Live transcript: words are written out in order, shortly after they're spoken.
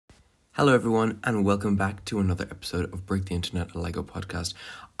Hello everyone and welcome back to another episode of Break the Internet, a LEGO podcast.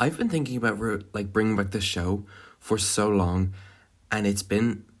 I've been thinking about bringing back this show for so long, and it's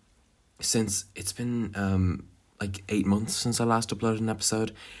been 8 months since I last uploaded an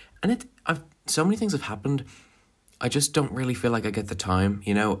episode, and so many things have happened. I just don't really feel like I get the time,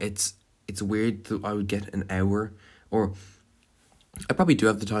 it's weird that I would get an hour, or I probably do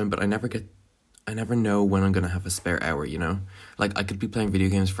have the time, but I never know when I'm going to have a spare hour, Like, I could be playing video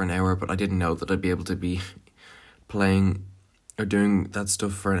games for an hour, but I didn't know that I'd be able to be playing or doing that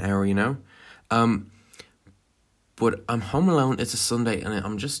stuff for an hour, But I'm home alone, it's a Sunday, and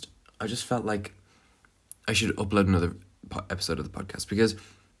I just felt like I should upload another episode of the podcast, because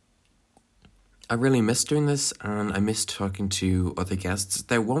I really miss doing this, and I miss talking to other guests.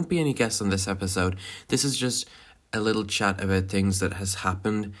 There won't be any guests on this episode. This is just a little chat about things that has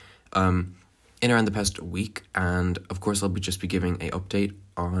happened, in around the past week, and of course I'll just be giving an update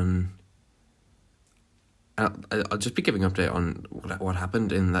on. I'll just be giving an update on what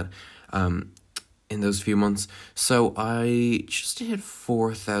happened in that, in those few months. So I just hit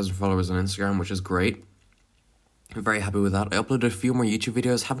 4,000 followers on Instagram, which is great. I'm very happy with that. I uploaded a few more YouTube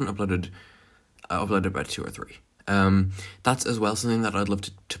videos. I uploaded about 2 or 3. That's as well something that I'd love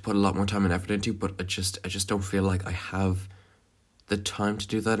to put a lot more time and effort into, but I just don't feel like I have the time to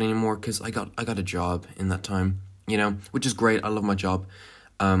do that anymore, because I got a job in that time, which is great. I love my job,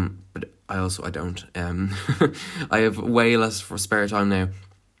 but I don't. I have way less for spare time now,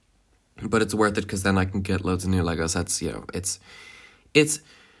 but it's worth it, because then I can get loads of new Lego sets. I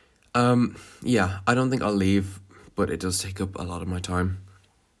don't think I'll leave, but it does take up a lot of my time.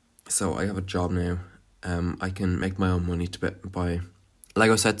 So I have a job now. I can make my own money to buy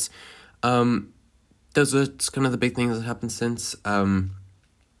Lego sets. Those are kind of the big things that happened since. I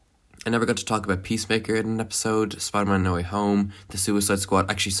never got to talk about Peacemaker in an episode, Spider-Man No Way Home, The Suicide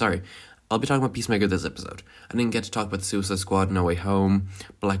Squad. Actually, sorry, I'll be talking about Peacemaker this episode. I didn't get to talk about The Suicide Squad, No Way Home,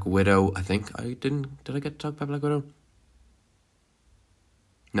 Black Widow. I think I didn't. Did I get to talk about Black Widow?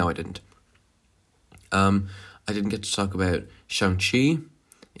 No, I didn't. I didn't get to talk about Shang-Chi,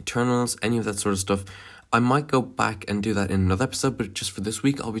 Eternals, any of that sort of stuff. I might go back and do that in another episode, but just for this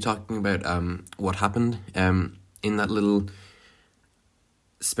week, I'll be talking about what happened in that little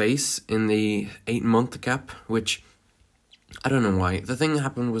space in the 8-month gap, which I don't know why. The thing that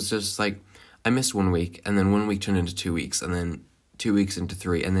happened was just like, I missed 1 week, and then 1 week turned into 2 weeks, and then 2 weeks into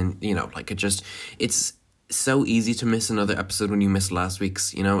 3, and then, it's so easy to miss another episode when you miss last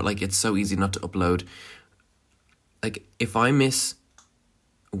week's, it's so easy not to upload. Like, if I miss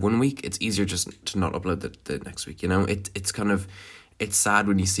 1 week, it's easier just to not upload the next week, it's sad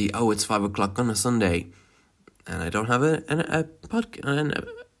when you see, it's 5 o'clock on a Sunday, and I don't have I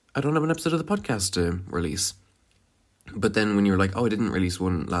don't have an episode of the podcast to release. But then when you're like, I didn't release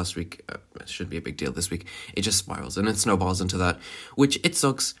one last week, it shouldn't be a big deal this week, it just spirals and it snowballs into that, which it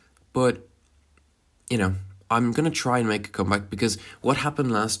sucks, but, I'm going to try and make a comeback, because what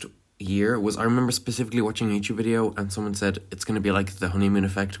happened last year was, I remember specifically watching a YouTube video, and someone said it's going to be like the honeymoon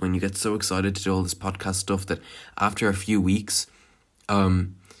effect, when you get so excited to do all this podcast stuff that after a few weeks,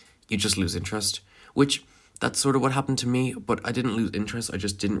 you just lose interest, which that's sort of what happened to me. But I didn't lose interest. I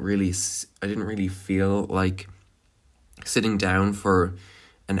just didn't really feel like sitting down for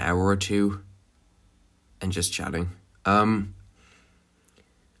an hour or two and just chatting,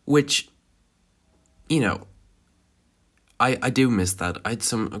 which, I do miss that. I had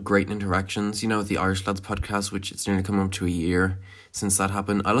some great interactions, the Irish Lads podcast, which it's nearly coming up to a year since that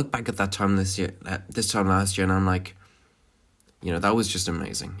happened. I look back at that time this time last year, and I'm like, that was just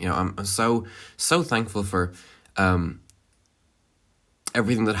amazing. I'm so thankful for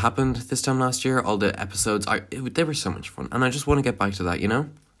everything that happened this time last year. All the episodes, they were so much fun, and I just want to get back to that.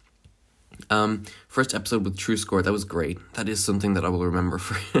 First episode with True Score, that was great. That is something that I will remember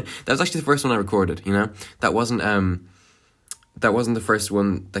for. That was actually the first one I recorded. That wasn't the first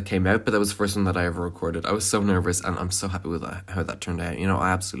one that came out, but that was the first one that I ever recorded. I was so nervous, and I'm so happy with how that turned out.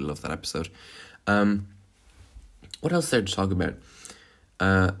 I absolutely love that episode. What else there to talk about?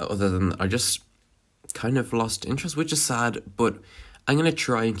 Other than I just kind of lost interest, which is sad, but I'm going to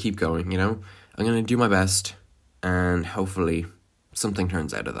try and keep going, I'm going to do my best, and hopefully something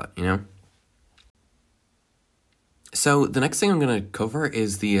turns out of that, So the next thing I'm going to cover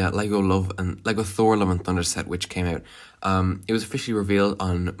is the Lego Thor Love and Thunder set, which came out. It was officially revealed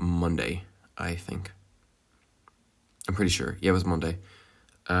on Monday, I think. I'm pretty sure. Yeah, it was Monday.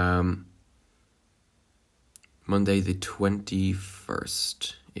 Monday the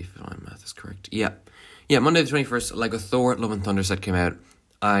 21st, if my math is correct. Yeah, Monday the 21st, Lego Thor Love and Thunder set came out.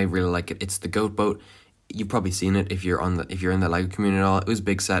 I really like it. It's the goat boat. You've probably seen it if you're in the Lego community at all. It was a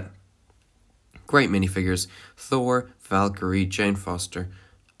big set. Great minifigures. Thor, Valkyrie, Jane Foster,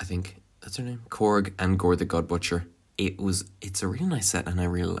 I think that's her name, Korg, and Gore the God Butcher. It's a really nice set, and I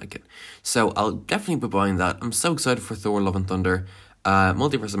really like it. So I'll definitely be buying that. I'm so excited for Thor Love and Thunder.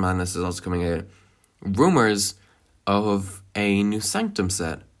 Multiverse of Madness is also coming out. Rumors of a new Sanctum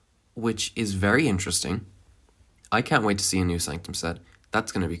set, which is very interesting. I can't wait to see a new Sanctum set.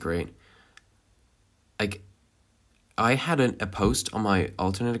 That's going to be great. Like, I had a post on my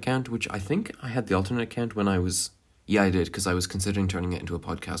alternate account, which I think I had the alternate account when I was... Yeah, I did, because I was considering turning it into a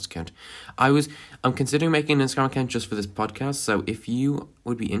podcast account. I'm considering making an Instagram account just for this podcast, so if you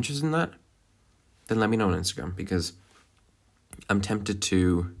would be interested in that, then let me know on Instagram, because I'm tempted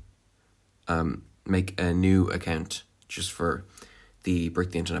to make a new account just for the Break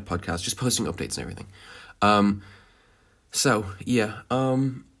the Internet podcast, just posting updates and everything.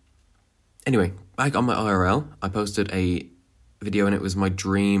 Anyway, back on my IRL, I posted a video, and it was my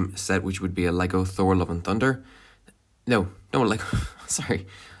dream set, which would be a Lego Thor Love and Thunder. No, Lego, sorry.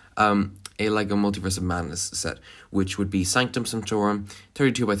 A Lego Multiverse of Madness set, which would be Sanctum Sanctorum,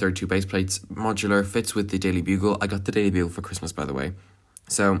 32x32 base plates, modular, fits with the Daily Bugle. I got the Daily Bugle for Christmas, by the way.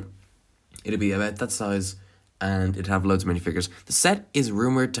 So, it'd be about that size, and it'd have loads of minifigures. The set is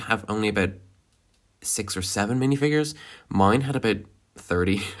rumoured to have only about 6 or 7 minifigures. Mine had about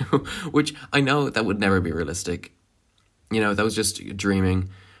 30, which I know that would never be realistic. You know, that was just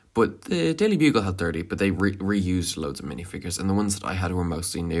dreaming. But the Daily Bugle had 30, but they reused loads of minifigures, and the ones that I had were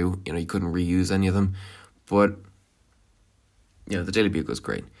mostly new. You know, you couldn't reuse any of them. But, you know, the Daily Bugle is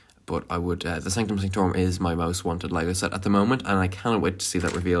great. But I would, the Sanctum Sanctorum is my most wanted Lego set at the moment, and I cannot wait to see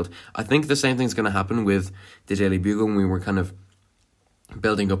that revealed. I think the same thing's going to happen with the Daily Bugle when we were kind of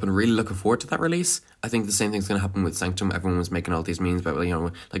building up and really looking forward to that release. I think the same thing's going to happen with Sanctum. Everyone was making all these memes about, you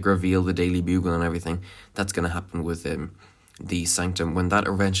know, like reveal the Daily Bugle and everything. That's going to happen with the Sanctum when that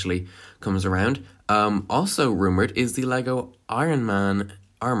eventually comes around. Also rumoured is the Lego Iron Man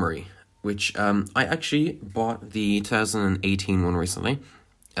Armory, which I actually bought the 2018 one recently.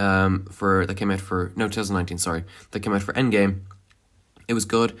 That came out for 2019, sorry. That came out for Endgame. It was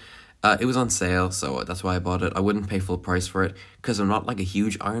good. It was on sale, so that's why I bought it. I wouldn't pay full price for it, because I'm not like a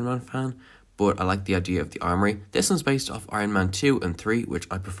huge Iron Man fan, but I like the idea of the armory. This one's based off Iron Man 2 and 3, which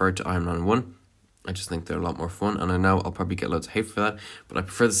I preferred to Iron Man 1. I just think they're a lot more fun, and I know I'll probably get loads of hate for that, but I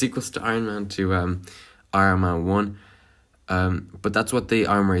prefer the sequels to Iron Man to Iron Man 1. But that's what the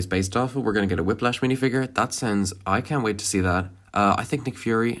armory is based off of. We're going to get a Whiplash minifigure. I can't wait to see that. I think Nick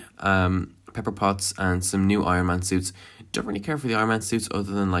Fury, Pepper Potts, and some new Iron Man suits. Don't really care for the Iron Man suits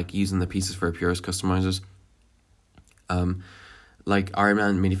other than like using the pieces for purist customizers. Like Iron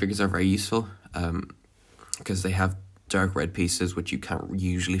Man minifigures are very useful because they have dark red pieces which you can't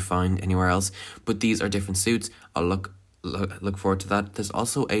usually find anywhere else, but these are different suits. I'll look forward to that. There's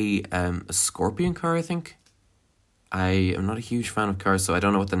also a Scorpion car, I think. I am not a huge fan of cars, so I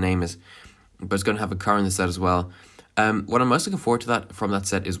don't know what the name is, but it's going to have a car in the set as well. What I'm most looking forward to from that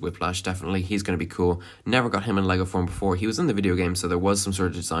set is Whiplash. Definitely, he's going to be cool. Never got him in Lego form before. He was in the video game, so there was some sort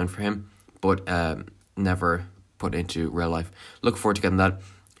of design for him, but never put into real life. Look forward to getting that.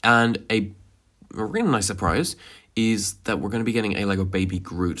 And a really nice surprise is that we're going to be getting a Lego Baby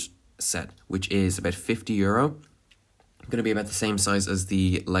Groot set, which is about €50. Going to be about the same size as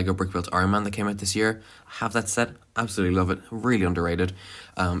the Lego Brick Built Iron Man that came out this year. I have that set. Absolutely love it. Really underrated.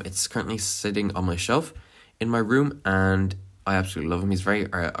 It's currently sitting on my shelf in my room, and I absolutely love him. He's very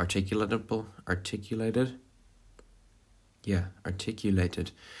articulated.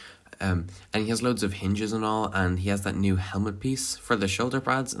 And he has loads of hinges and all, and he has that new helmet piece for the shoulder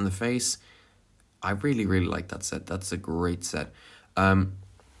pads and the face. I really, really like that set. That's a great set. I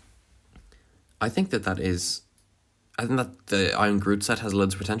think that the Iron Groot set has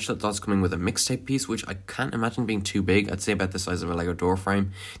loads of potential. That's coming with a mixtape piece, which I can't imagine being too big. I'd say about the size of a Lego door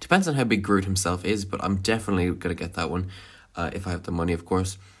frame. Depends on how big Groot himself is, but I'm definitely going to get that one, if I have the money, of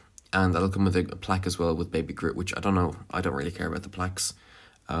course. And that'll come with a plaque as well with Baby Groot, which I don't know. I don't really care about the plaques.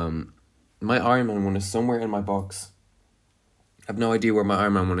 My Iron Man one is somewhere in my box. I have no idea where my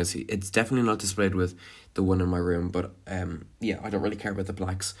Iron Man one is. It's definitely not displayed with the one in my room, but I don't really care about the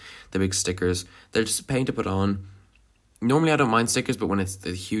plaques, the big stickers. They're just a pain to put on. Normally I don't mind stickers, but when it's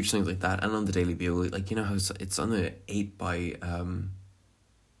the huge things like that, and on the Daily Bugle, like, you know how it's on the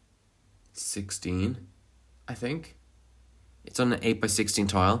 8x16, I think. It's on an 8x16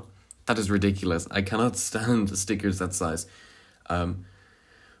 tile. That is ridiculous. I cannot stand stickers that size. But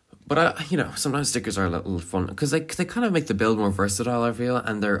sometimes stickers are a little fun because they kind of make the build more versatile, I feel,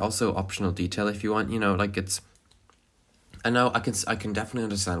 and they're also optional detail if you want. Like it's. I know I can definitely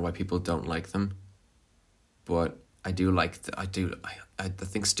understand why people don't like them, but I do like I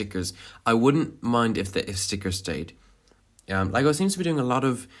think stickers. I wouldn't mind if stickers stayed. Lego seems to be doing a lot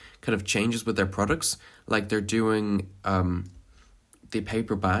of kind of changes with their products. Like they're doing the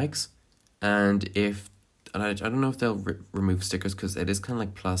paper bags, and I don't know if they'll remove stickers because it is kind of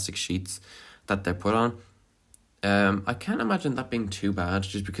like plastic sheets that they're put on. I can't imagine that being too bad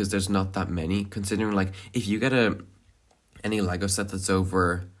just because there's not that many, considering like if you get any Lego set that's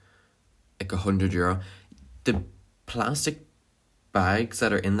over like €100, the plastic bags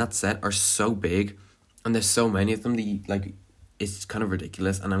that are in that set are so big and there's so many of them that like it's kind of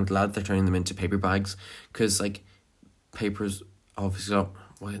ridiculous, and I'm glad they're turning them into paper bags because like papers obviously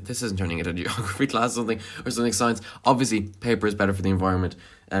this isn't turning into a geography class or something science. Obviously paper is better for the environment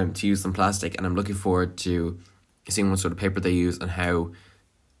to use than plastic, and I'm looking forward to seeing what sort of paper they use and how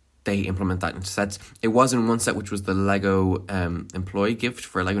they implement that into sets. It was in one set, which was the Lego employee gift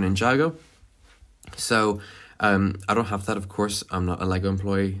for Lego Ninjago. So I don't have that, of course. I'm not a Lego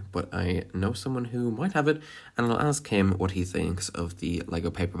employee, but I know someone who might have it, and I'll ask him what he thinks of the Lego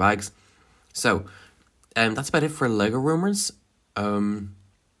paper bags. So that's about it for Lego rumors.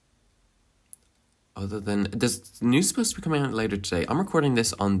 Other than there's news supposed to be coming out later today. I'm recording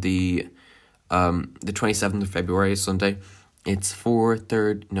this on the 27th of February, Sunday. It's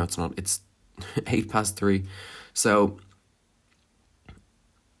 4:30. No, it's not. It's 3:08. So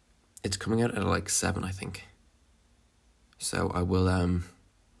it's coming out at like 7, I think. So I will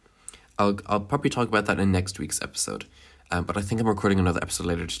I'll probably talk about that in next week's episode. But I think I'm recording another episode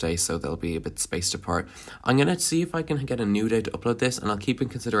later today, so they'll be a bit spaced apart. I'm gonna see if I can get a new day to upload this, and I'll keep in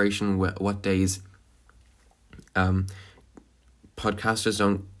consideration what days podcasters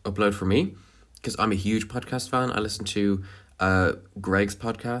don't upload for me, because I'm a huge podcast fan. I listen to Greg's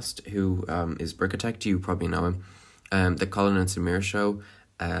podcast, who is Brickatect. You probably know him. The Colin and Samir show,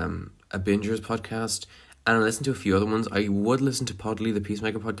 a Bingers podcast, and I listen to a few other ones. I would listen to Podly, the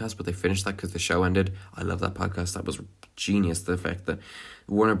Peacemaker podcast, but they finished that because the show ended. I love that podcast. That was genius, the fact that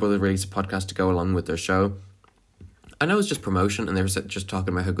Warner Brothers released a podcast to go along with their show. I know it was just promotion, and they were just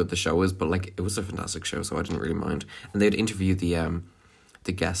talking about how good the show was, but like it was a fantastic show, so I didn't really mind. And they'd interviewed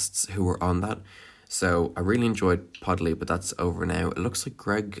the guests who were on that. So I really enjoyed Podly, but that's over now. It looks like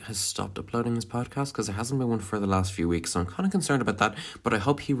Greg has stopped uploading his podcast because there hasn't been one for the last few weeks, so I'm kind of concerned about that. But I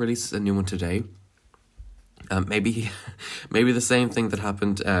hope he releases a new one today. Maybe the same thing that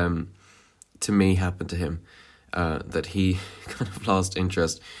happened to me happened to him, that he kind of lost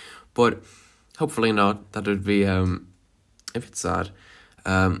interest. But hopefully not. That would be a bit sad.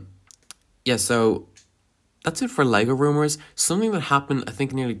 Yeah, so that's it for Lego rumors. Something that happened, I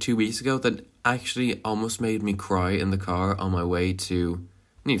think, nearly 2 weeks ago that actually almost made me cry in the car on my way to...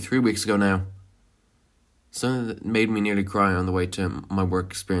 nearly 3 weeks ago now. Something that made me nearly cry on the way to my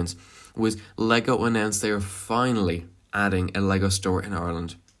work experience was Lego announced they are finally adding a Lego store in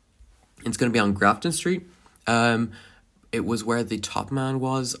Ireland. It's going to be on Grafton Street. It was where the Top Man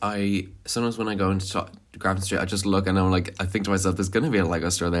was. Sometimes when I go into Grafton Street, I just look and I'm like, I think to myself, there's going to be a Lego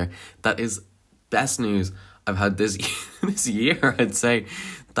store there. That is best news I've had this year, I'd say.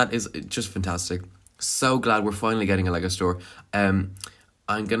 That is just fantastic. So glad we're finally getting a Lego store. I'm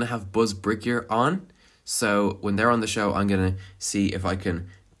going to have Buzz Brickier on. So when they're on the show, I'm going to see if I can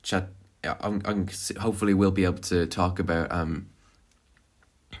chat. Hopefully we'll be able to talk about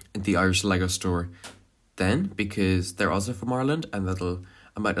the Irish Lego store then, because they're also from Ireland, and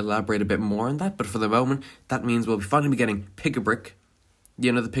I might elaborate a bit more on that. But for the moment, that means we'll finally be getting Pick-a-Brick,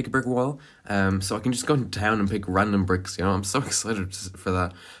 the Pick-a-Brick wall, so I can just go down and pick random bricks. I'm so excited for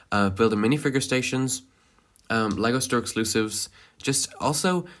that. Building minifigure stations, Lego store exclusives, just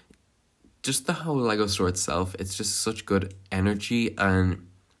the whole Lego store itself. It's just such good energy, and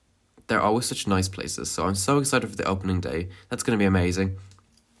they're always such nice places. So I'm so excited for the opening day. That's going to be amazing.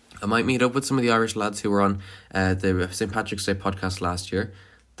 I might meet up with some of the Irish lads who were on the St. Patrick's Day podcast last year.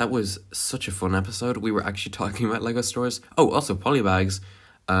 That was such a fun episode. We were actually talking about Lego stores. Oh, also polybags.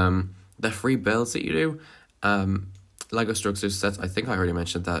 The free builds that you do. Lego store exclusive sets. I think I already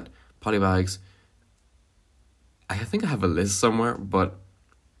mentioned that. Polybags. I think I have a list somewhere, but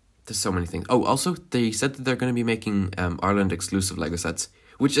there's so many things. Oh, also, they said that they're going to be making Ireland exclusive Lego sets,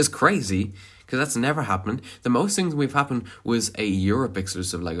 which is crazy, because that's never happened. The most things we've happened was a Europe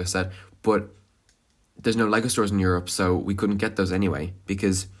exclusive Lego set, but there's no Lego stores in Europe, so we couldn't get those anyway,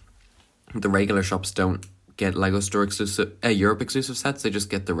 because the regular shops don't get Lego store exclusive, Europe exclusive sets. They just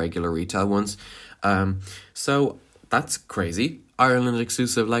get the regular retail ones. So that's crazy. Ireland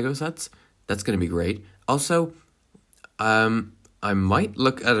exclusive Lego sets. That's going to be great. Also, I might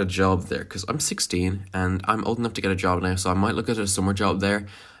look at a job there, because I'm 16 and I'm old enough to get a job now, so I might look at a summer job there.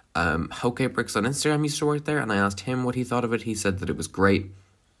 Hoke Bricks on Instagram used to work there, and I asked him what he thought of it. He said that it was great.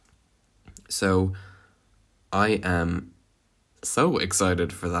 So I am so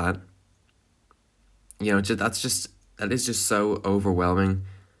excited for that. You know, that is just so overwhelming,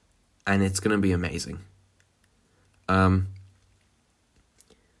 and it's going to be amazing.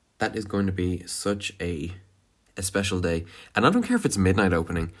 That is going to be such a special day. And I don't care if it's midnight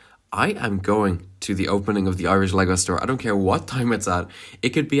opening. I am going to the opening of the Irish Lego store. I don't care what time it's at. It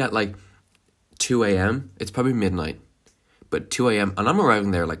could be at like 2 a.m. It's probably midnight. But 2 a.m. and I'm arriving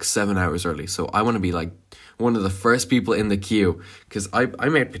there like 7 hours early. So I want to be like one of the first people in the queue. Because I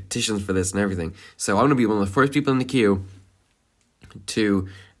made petitions for this and everything. So I want to be one of the first people in the queue to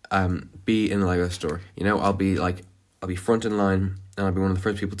be in the Lego store. You know, I'll be front in line. And I'll be one of the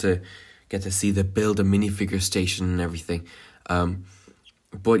first people to get to see the build a minifigure station and everything.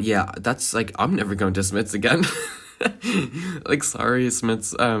 But yeah, that's like, I'm never going to Smiths again. Like, sorry,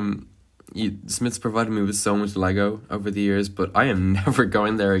 Smiths. Smiths provided me with so much Lego over the years, but I am never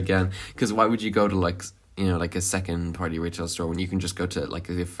going there again. Because why would you go to like, you know, like a second party retail store when you can just go to like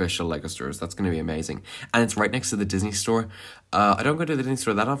the official Lego stores? That's going to be amazing. And it's right next to the Disney store. I don't go to the Disney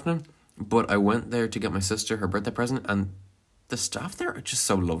store that often, but I went there to get my sister her birthday present, and the staff there are just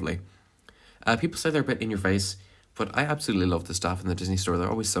so lovely. People say they're a bit in your face, but I absolutely love the staff in the Disney store. They're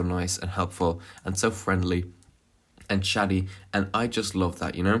always so nice and helpful and so friendly and chatty, and I just love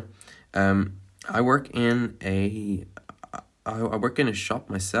that, you know. I work in a shop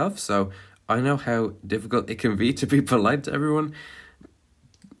myself, so I know how difficult it can be to be polite to everyone.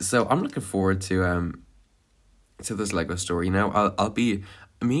 So I'm looking forward to this Lego store. You know, I'll be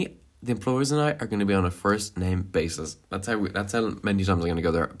me. The employers and I are going to be on a first name basis. That's how many times I'm going to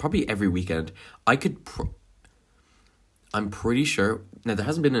go there. Probably every weekend. I'm pretty sure. Now, there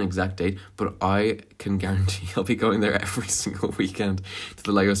hasn't been an exact date, but I can guarantee I'll be going there every single weekend to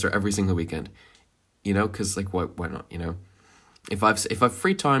the Lego store every single weekend. You know, because like why not? You know, if I've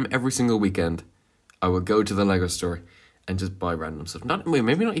free time every single weekend, I will go to the Lego store and just buy random stuff.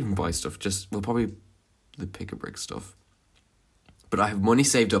 Maybe not even buy stuff. We'll probably the Pick-a-Brick stuff. But I have money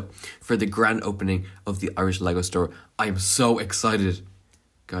saved up for the grand opening of the Irish Lego store. I am so excited.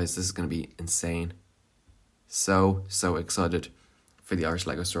 Guys, this is going to be insane. So excited for the Irish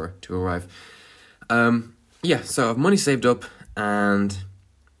Lego store to arrive. Yeah, so I have money saved up, and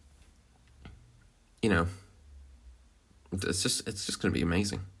you know, it's just going to be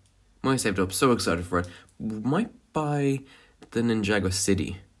amazing. Money saved up, so excited for it. Might buy the Ninjago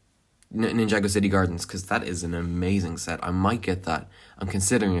City Gardens, because that is an amazing set. I might get that. I'm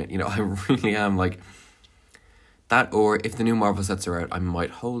considering it. You know, I really am. Like that, or if the new Marvel sets are out, I might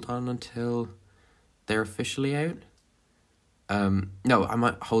hold on until they're officially out. No, I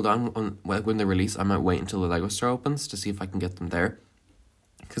might hold on when they release. I might wait until the Lego store opens to see if I can get them there,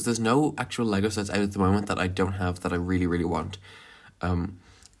 because there's no actual Lego sets out at the moment that I don't have that I really, really want.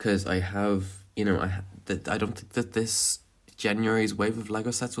 Because I have, you know, I don't think that this January's wave of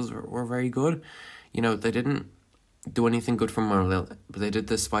Lego sets were very good. You know, they didn't do anything good for Marvel, but they did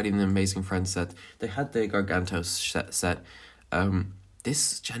the Spidey and the Amazing Friends set. They had the Gargantos set.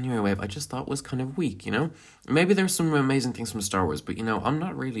 This January wave I just thought was kind of weak, you know? Maybe there's some amazing things from Star Wars, but you know, I'm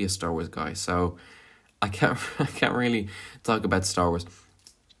not really a Star Wars guy, so I can't really talk about Star Wars.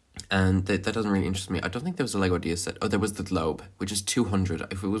 And that doesn't really interest me. I don't think there was a Lego Dia set. Oh, there was the Globe, which is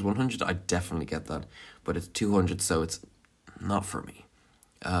 200. If it was 100, I'd definitely get that. But it's 200, so it's not for me.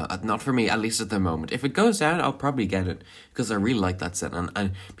 Not for me, at least at the moment. If it goes down, I'll probably get it, because I really like that set.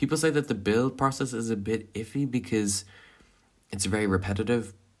 And people say that the build process is a bit iffy because it's very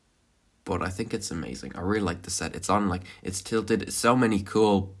repetitive, but I think it's amazing. I really like the set. It's tilted. So many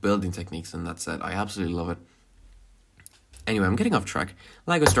cool building techniques in that set. I absolutely love it. Anyway, I'm getting off track.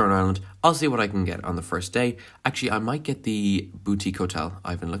 Lego Store in Ireland. I'll see what I can get on the first day. Actually, I might get the Boutique Hotel.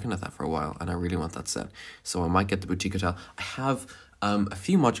 I've been looking at that for a while, and I really want that set. So I might get the Boutique Hotel. I have a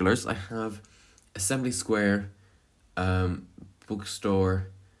few modulars. I have Assembly Square, Bookstore,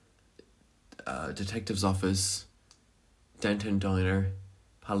 Detective's Office, Downtown Diner,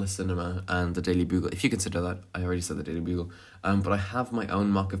 Palace Cinema, and the Daily Bugle. If you consider that, I already said the Daily Bugle. But I have my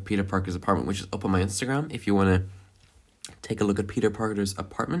own mock of Peter Parker's apartment, which is up on my Instagram. If you want to take a look at Peter Parker's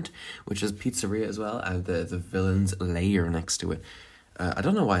apartment, which is pizzeria as well, and the villain's lair next to it. I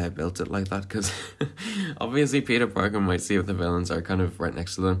don't know why I built it like that, because obviously Peter Parker might see if the villains are kind of right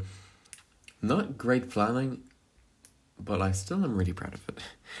next to them. Not great planning, but I still am really proud of it.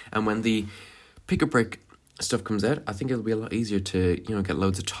 And when the Pick-a-Brick stuff comes out, I think it'll be a lot easier to, you know, get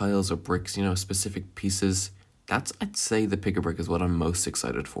loads of tiles or bricks, you know, specific pieces. I'd say the Pick-a-Brick is what I'm most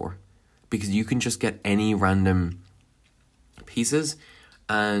excited for, because you can just get any random pieces,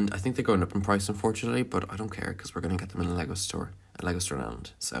 And I think they're going up in price, unfortunately, but I don't care because we're going to get them in a Lego store, at Lego Store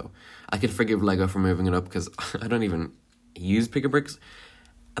Island. So I could forgive Lego for moving it up because I don't even use Pick a Bricks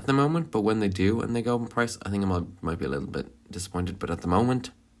at the moment, but when they do and they go up in price, I think I might be a little bit disappointed, but at the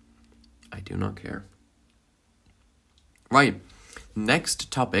moment, I do not care. Right,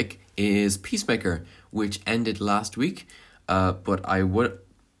 next topic is Peacemaker, which ended last week, but I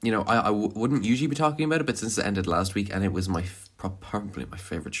wouldn't usually be talking about it, but since it ended last week and it was probably my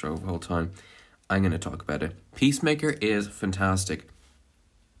favourite show of all time, I'm going to talk about it. Peacemaker is fantastic.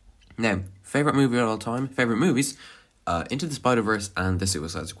 Now, favourite movie of all time, favourite movies, Into the Spider-Verse and The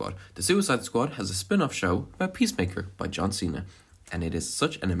Suicide Squad. The Suicide Squad has a spin-off show about Peacemaker by John Cena, and it is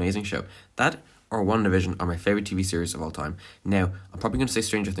such an amazing show. That or WandaVision are my favourite TV series of all time. Now, I'm probably going to say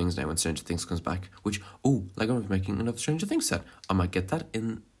Stranger Things now when Stranger Things comes back, which, Lego is making another Stranger Things set. I might get that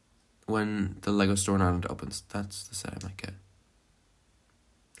in when the Lego store in Ireland opens. That's the set I might get.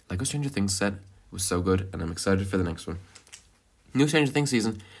 Lego Stranger Things set was so good, and I'm excited for the next one. New Stranger Things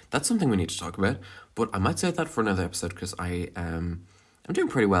season, that's something we need to talk about, but I might save that for another episode because I'm doing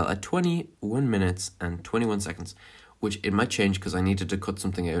pretty well at 21 minutes and 21 seconds, which it might change because I needed to cut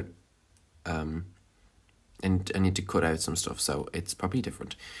something out, and I need to cut out some stuff, so it's probably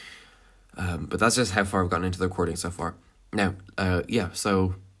different. But that's just how far I've gotten into the recording so far. Now,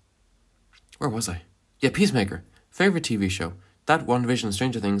 so where was I? Yeah, Peacemaker, favorite TV show. That, WandaVision,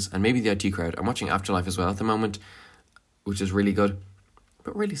 Stranger Things, and maybe the IT Crowd. I'm watching Afterlife as well at the moment, which is really good,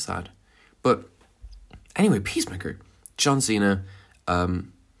 but really sad. But anyway, Peacemaker, John Cena, Freddie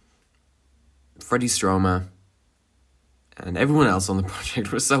Stroma, and everyone else on the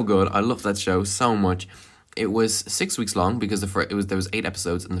project was so good. I love that show so much. It was 6 weeks long because there was 8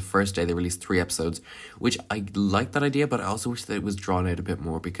 episodes, and the first day they released 3 episodes, which I like that idea, but I also wish that it was drawn out a bit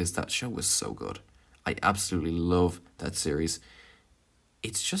more because that show was so good. I absolutely love that series.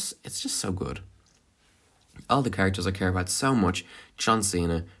 It's just so good. All the characters I care about so much. John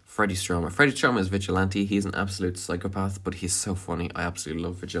Cena, Freddie Stroma. Freddie Stroma is Vigilante. He's an absolute psychopath, but he's so funny. I absolutely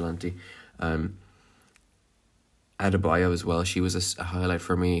love Vigilante. Adebayo as well. She was a highlight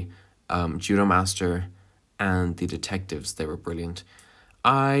for me. Judo Master and the detectives. They were brilliant.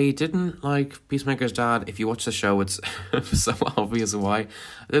 I didn't like Peacemaker's dad. If you watch the show, it's so obvious why. I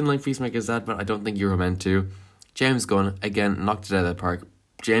didn't like Peacemaker's dad, but I don't think you were meant to. James Gunn, again, knocked it out of the park.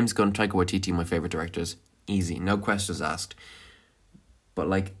 James Gunn, Taika Waititi, my favourite directors. Easy, no questions asked. But,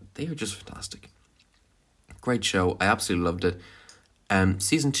 they are just fantastic. Great show. I absolutely loved it.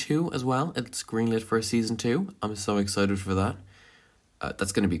 Season 2 as well. It's greenlit for season 2. I'm so excited for that.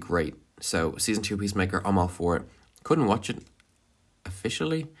 That's going to be great. So, season 2 Peacemaker, I'm all for it. Couldn't watch it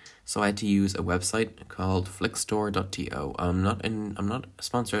officially, so I had to use a website called flickstore.to. I'm not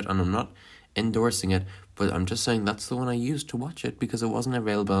sponsored and I'm not endorsing it, but I'm just saying that's the one I used to watch it because it wasn't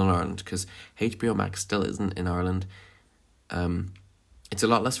available in Ireland because HBO Max still isn't in Ireland. It's a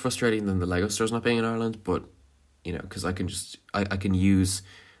lot less frustrating than the Lego stores not being in Ireland, but because I can use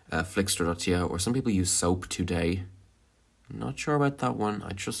flickstore.to, or some people use Soap Today. I'm not sure about that one.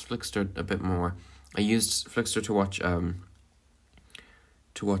 I trust Flickster a bit more. I used Flickster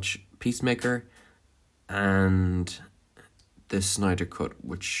to watch Peacemaker and the Snyder Cut,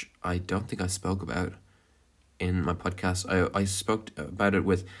 which I don't think I spoke about in my podcast. I spoke about it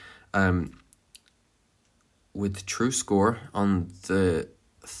with True Score on the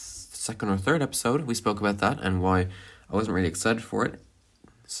second or third episode. We spoke about that and why I wasn't really excited for it.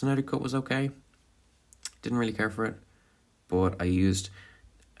 Snyder Cut was okay. Didn't really care for it. But I used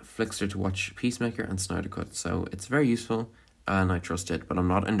Flickster to watch Peacemaker and Snyder Cut. So it's very useful and I trust it. But I'm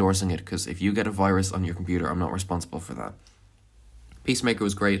not endorsing it because if you get a virus on your computer, I'm not responsible for that. Peacemaker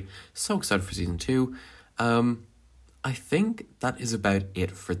was great. So excited for season 2. I think that is about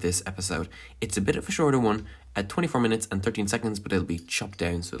it for this episode. It's a bit of a shorter one at 24 minutes and 13 seconds, but it'll be chopped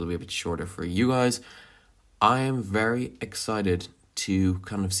down, so it'll be a bit shorter for you guys. I am very excited to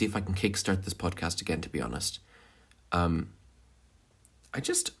kind of see if I can kickstart this podcast again, to be honest. I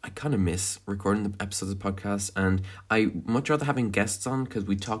kind of miss recording the episodes of podcasts, and I much rather having guests on because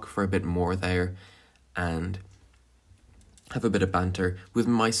we talk for a bit more there and have a bit of banter. With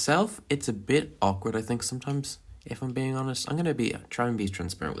myself, it's a bit awkward, I think, sometimes, if I'm being honest. I'm going to try and be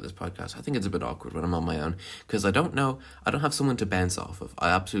transparent with this podcast. I think it's a bit awkward when I'm on my own because I don't have someone to bounce off of. I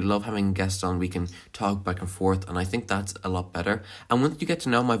absolutely love having guests on. We can talk back and forth, and I think that's a lot better. And once you get to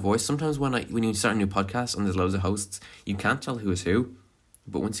know my voice, sometimes when you start a new podcast and there's loads of hosts, you can't tell who is who.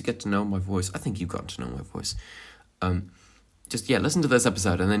 But once you get to know my voice, I think you've gotten to know my voice. Listen to this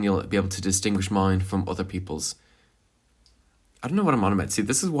episode and then you'll be able to distinguish mine from other people's. I don't know what I'm on about. See,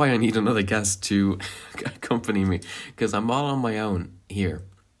 this is why I need another guest to accompany me, because I'm all on my own here.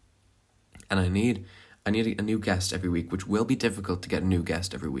 And I need a new guest every week, which will be difficult to get a new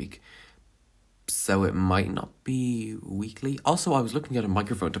guest every week. So it might not be weekly. Also, I was looking at a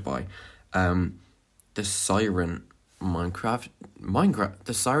microphone to buy. The Siren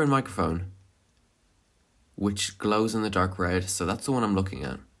the Siren microphone, which glows in the dark red. So that's the one I'm looking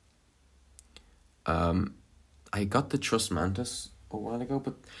at. I got the Trust Mantis a while ago,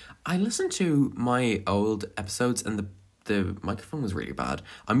 but I listened to my old episodes and the microphone was really bad.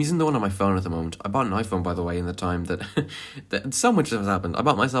 I'm using the one on my phone at the moment. I bought an iPhone, by the way, in the time that, that so much has happened. I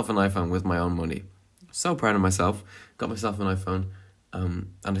bought myself an iPhone with my own money. So proud of myself. Got myself an iPhone.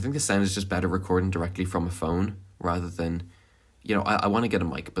 And I think the sound is just better recording directly from a phone rather than, I want to get a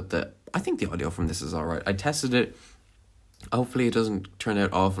mic, but I think the audio from this is alright. I tested it. Hopefully it doesn't turn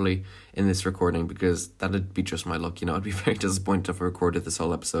out awfully in this recording, because that'd be just my luck. I'd be very disappointed if I recorded this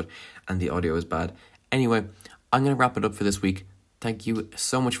whole episode and the audio is bad. Anyway, I'm going to wrap it up for this week. Thank you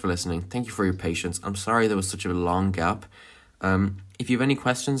so much for listening. Thank you for your patience. I'm sorry there was such a long gap. If you have any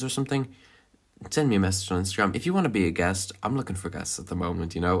questions or something, send me a message on Instagram. If you want to be a guest, I'm looking for guests at the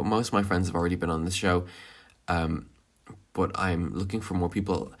moment. Most of my friends have already been on the show, but I'm looking for more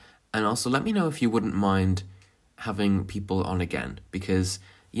people. And also let me know if you wouldn't mind having people on again, because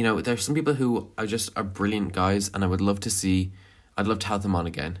there's some people who are brilliant guys, and I'd love to have them on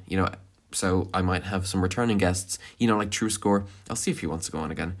again. So I might have some returning guests, like True Score. I'll see if he wants to go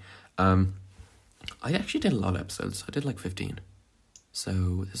on again. I actually did a lot of episodes. I did like 15.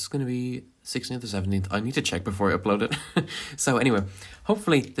 So this is going to be 16th or 17th. I need to check before I upload it. So anyway,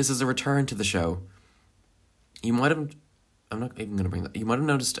 hopefully this is a return to the show. You might have... I'm not even going to bring that. You might have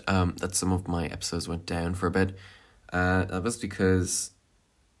noticed that some of my episodes went down for a bit. That was because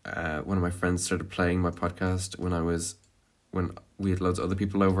one of my friends started playing my podcast when we had loads of other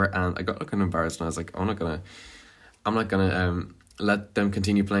people over, and I got kind of embarrassed, and I was like, I'm not gonna let them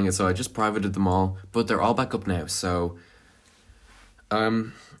continue playing it. So I just privated them all, but they're all back up now. So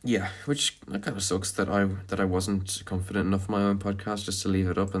yeah, which kind of sucks that I wasn't confident enough in my own podcast just to leave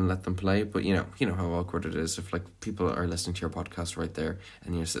it up and let them play. But you know how awkward it is if people are listening to your podcast right there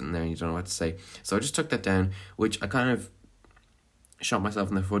and you're sitting there and you don't know what to say. So I just took that down, which I kind of shot myself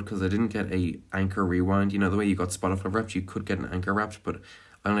in the foot because I didn't get a Anchor Rewind. The way you got Spotify Wrapped, you could get an Anchor Wrapped, but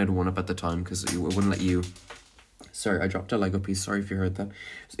I only had one up at the time because it wouldn't let you. Sorry, I dropped a Lego piece. Sorry if you heard that.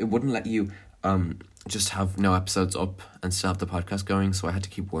 It wouldn't let you just have no episodes up and still have the podcast going, so I had to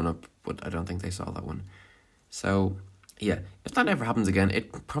keep one up, but I don't think they saw that one. So yeah, if that ever happens again,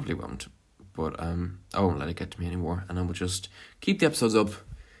 it probably won't, but I won't let it get to me anymore, and I will just keep the episodes up.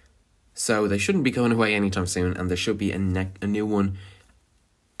 So they shouldn't be going away anytime soon, and there should be a new one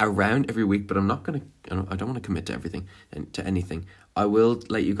around every week, but I don't want to commit to everything and to anything. I will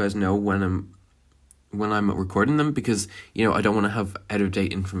let you guys know when I'm recording them, because I don't want to have out of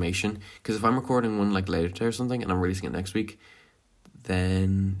date information, because if I'm recording one later today or something and I'm releasing it next week,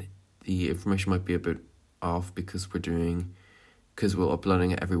 then the information might be a bit off because we're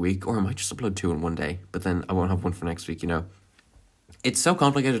uploading it every week, or I might just upload 2 in one day, but then I won't have one for next week. It's so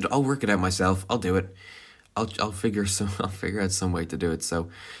complicated. I'll work it out myself. I'll do it. I'll figure out some way to do it. So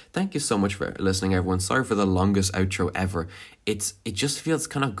thank you so much for listening, everyone. Sorry for the longest outro ever. It just feels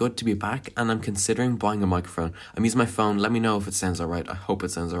kind of good to be back, and I'm considering buying a microphone. I'm using my phone. Let me know if it sounds alright. I hope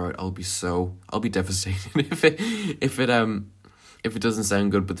it sounds alright. I'll be devastated if it doesn't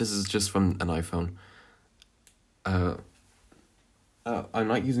sound good, but this is just from an iPhone. I'm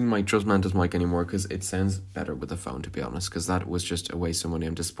not using my Trust Mantis mic anymore because it sounds better with the phone, to be honest, because that was just a waste of money.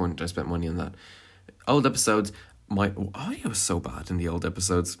 I'm disappointed I spent money on that. Old episodes, my audio was so bad in the old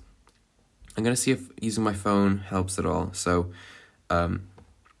episodes. I'm going to see if using my phone helps at all. So,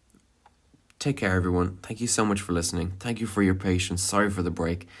 take care, everyone. Thank you so much for listening. Thank you for your patience. Sorry for the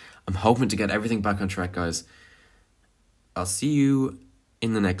break. I'm hoping to get everything back on track, guys. I'll see you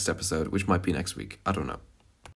in the next episode, which might be next week. I don't know.